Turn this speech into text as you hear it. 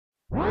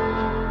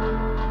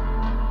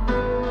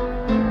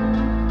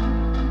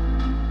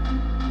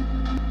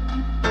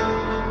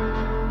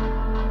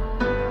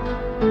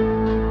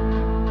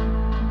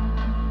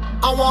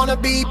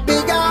wanna be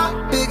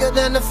bigger, bigger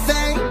than the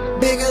fame,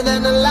 bigger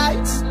than the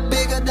lights,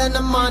 bigger than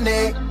the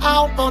money.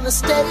 Out on the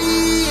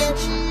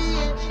stage,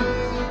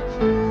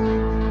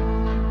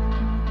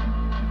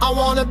 I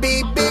wanna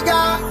be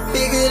bigger,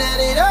 bigger than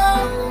it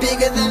all,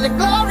 bigger than the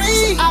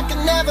glory. I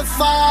can never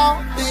fall,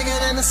 bigger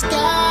than the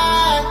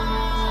sky,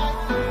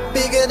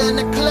 bigger than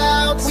the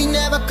clouds, we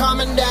never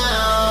coming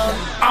down.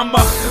 I'm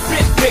a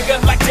bit bigger,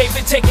 like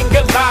David taking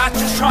Goliath,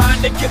 just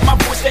trying to get my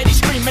voice steady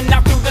screaming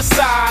out through the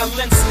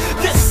silence.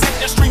 This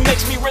industry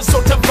makes me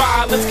resort to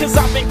violence, cause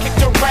I've been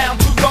kicked around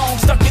too long,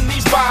 stuck in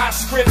these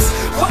vice scripts.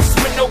 Plus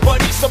when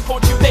nobody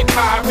supports you, they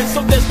pirates,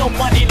 so there's no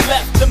money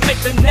left to make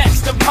the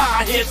next of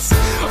my hits.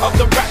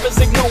 Other rappers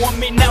ignoring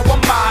me, now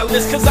I'm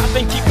mindless, cause I've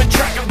been keeping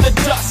track of the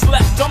dust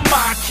left on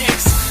my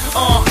kicks.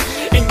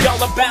 And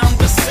y'all are bound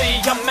to see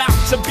I'm out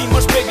to be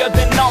much bigger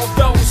than all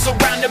those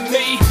surrounding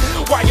me.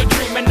 While you're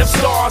dreaming of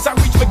stars, I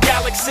reach for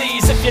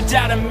galaxies. If you're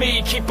doubting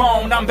me, keep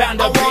on, I'm bound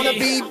to be. I wanna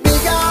be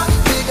bigger,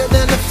 bigger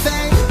than the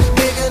fame,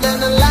 bigger than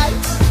the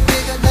lights,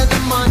 bigger than the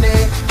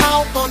money.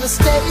 Out on the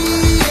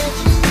stage,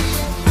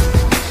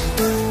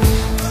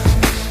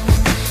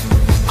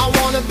 I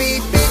wanna be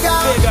bigger,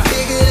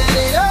 bigger than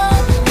it all,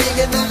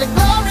 bigger than the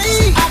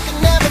glory. I can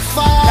never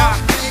fall,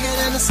 bigger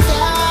than the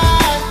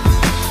sky,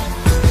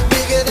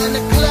 bigger than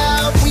the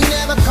clouds, we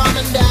never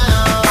coming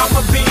down.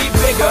 I'ma be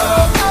bigger,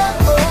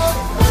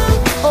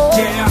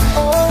 yeah.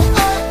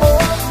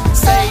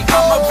 Say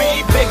I'ma be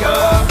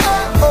bigger,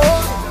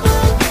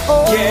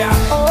 yeah.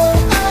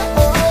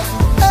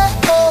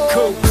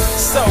 Cool,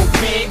 so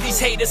big, these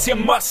haters here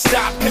must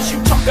stop, cause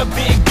you talk a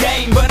big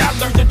game, but I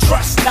learned to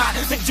trust not.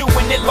 Been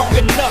doing it long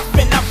enough,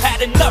 and I've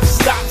had enough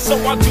stops, so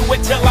I'll do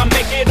it till I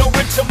make it, or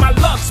until my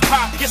lungs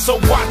pop. Yeah, so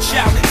watch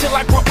out, till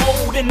I grow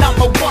old and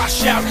I'ma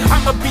wash out.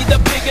 I'ma be the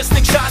biggest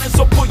thing shining,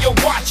 so pull your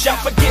watch out.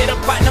 Forget a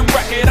platinum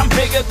record, I'm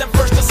bigger than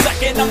first or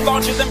second. I'm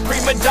larger than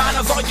prima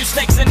donnas, all you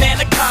snakes and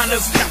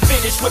anacondas. Not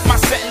finished with my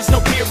sentence,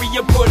 no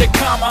period, put a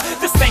comma.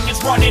 This thing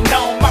is running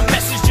on, my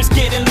message just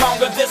getting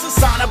longer. There's a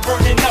sign of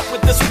burning up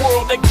with this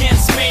world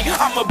against me.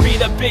 I'ma be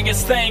the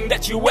biggest thing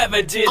that you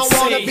ever did see.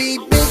 I wanna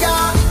be bigger,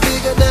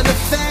 bigger than the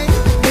fame,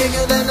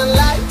 bigger than the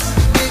lights,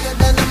 bigger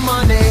than the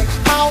money.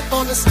 Out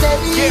on the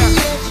stage, yeah.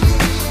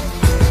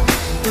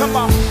 Come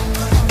on.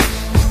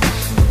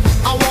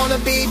 I wanna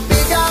be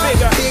bigger,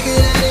 bigger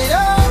than it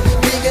all,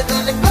 bigger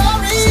than the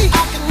glory.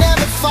 I can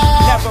never fall,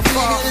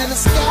 bigger than the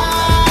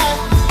sky,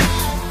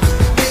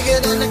 bigger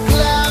than the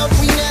clouds,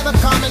 we never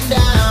coming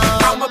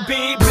down. I'ma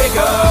be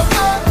bigger,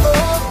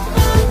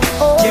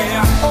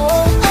 yeah.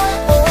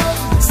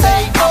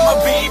 Say I'ma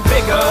be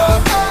bigger,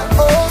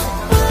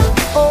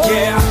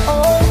 yeah.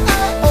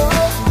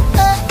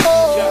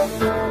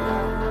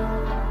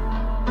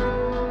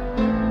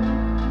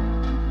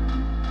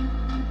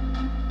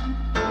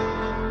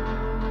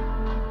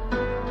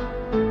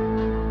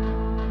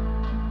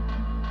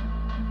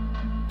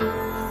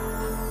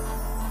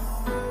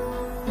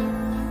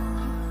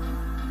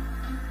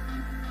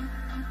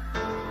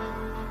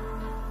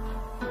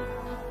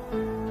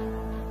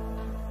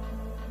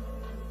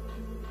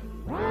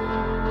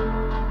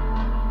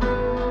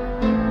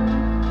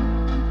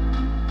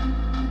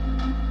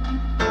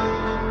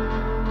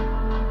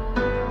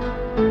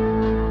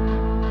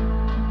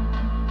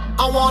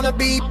 I wanna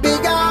be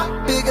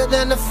bigger, bigger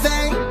than the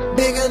fame,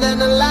 bigger than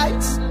the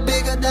lights,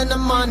 bigger than the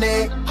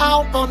money.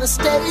 Out on the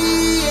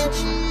stage,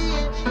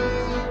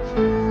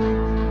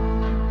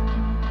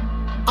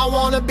 I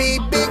wanna be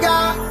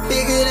bigger,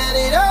 bigger than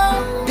it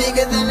all,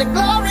 bigger than the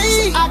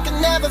glory. I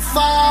can never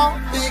fall,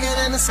 bigger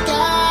than the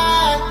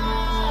sky,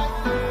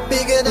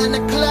 bigger than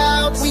the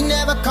clouds, we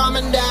never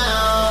coming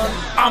down.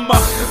 I'm a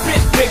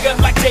bit bigger,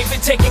 like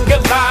David taking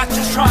Goliath,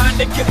 just trying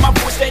to get my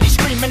voice steady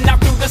screaming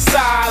out through the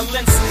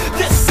silence.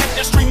 This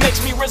industry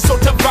makes me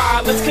resort to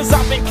violence, cause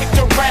I've been kicked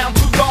around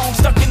too long,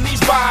 stuck in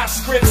these vice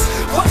scripts.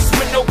 Plus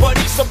when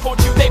nobody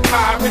supports you, they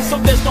pirates, so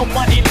there's no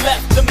money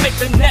left to make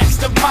the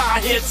next of my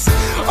hits.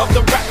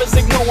 Other rappers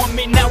ignoring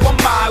me, now I'm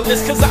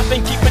mindless, cause I've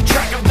been keeping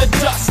track of the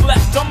dust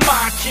left on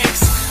my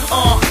kicks.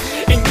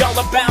 And y'all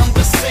are bound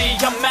to see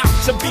I'm out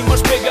to be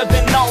much bigger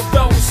than all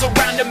those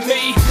surrounding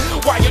me.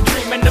 While you're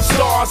dreaming of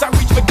stars, I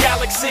reach for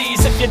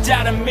galaxies. If you're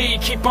doubting me,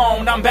 keep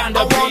on, I'm bound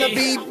to be. I wanna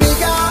be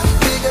bigger,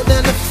 bigger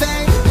than the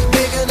fame,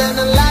 bigger than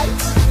the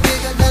lights,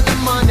 bigger than the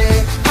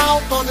money.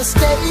 Out on the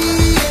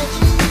stage,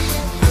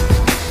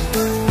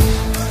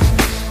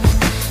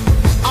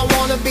 I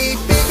wanna be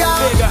bigger,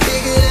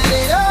 bigger than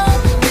it all,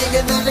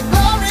 bigger than the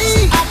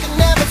glory. I can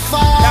never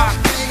fall,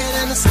 bigger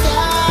than the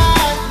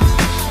sky,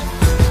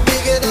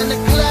 bigger than the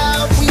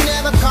clouds, we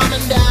never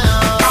coming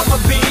down. I'ma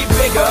be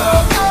bigger,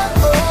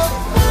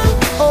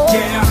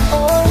 yeah.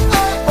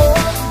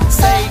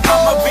 Say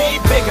I'ma be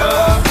bigger,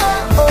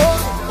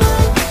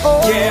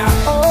 yeah.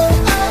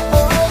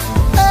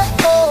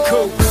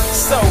 Cool,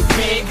 so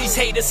big, these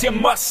haters here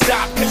must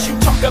stop, cause you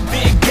talk a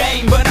big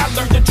game, but I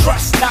learned to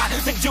trust not.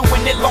 Been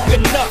doing it long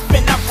enough,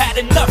 and I've had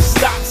enough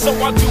stops. So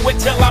I'll do it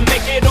till I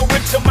make it or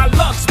until my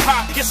lungs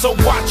pop. Yeah, so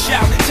watch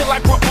out till I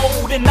grow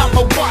old and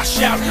I'ma wash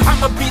out.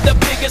 I'ma be the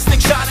biggest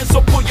thing shining, so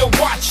pull your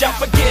watch out.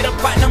 Forget a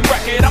platinum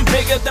record, I'm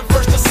bigger than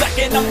first or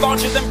second. I'm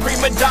larger than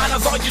prima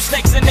donnas, all you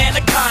snakes and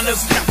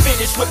anacondas. Not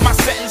finished with my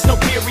sentence, no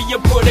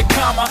period, put a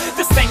comma.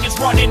 This thing is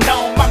running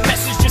on, my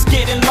message just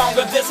getting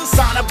longer. There's a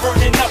sign of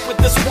burning up with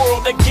this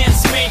world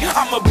against me.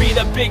 I'ma be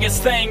the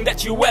biggest thing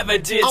that you ever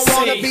did see. I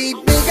wanna be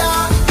bigger,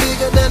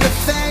 bigger than the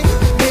fame,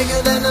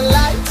 bigger than the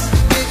lights,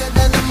 bigger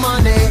than the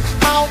money.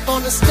 Out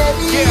on the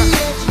stage, yeah.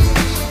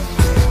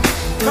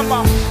 Come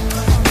on.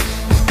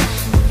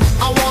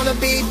 I wanna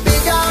be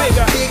bigger,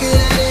 bigger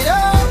than it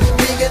all,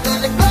 bigger than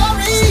the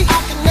glory. I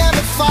can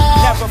never fall,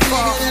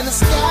 bigger than the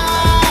sky.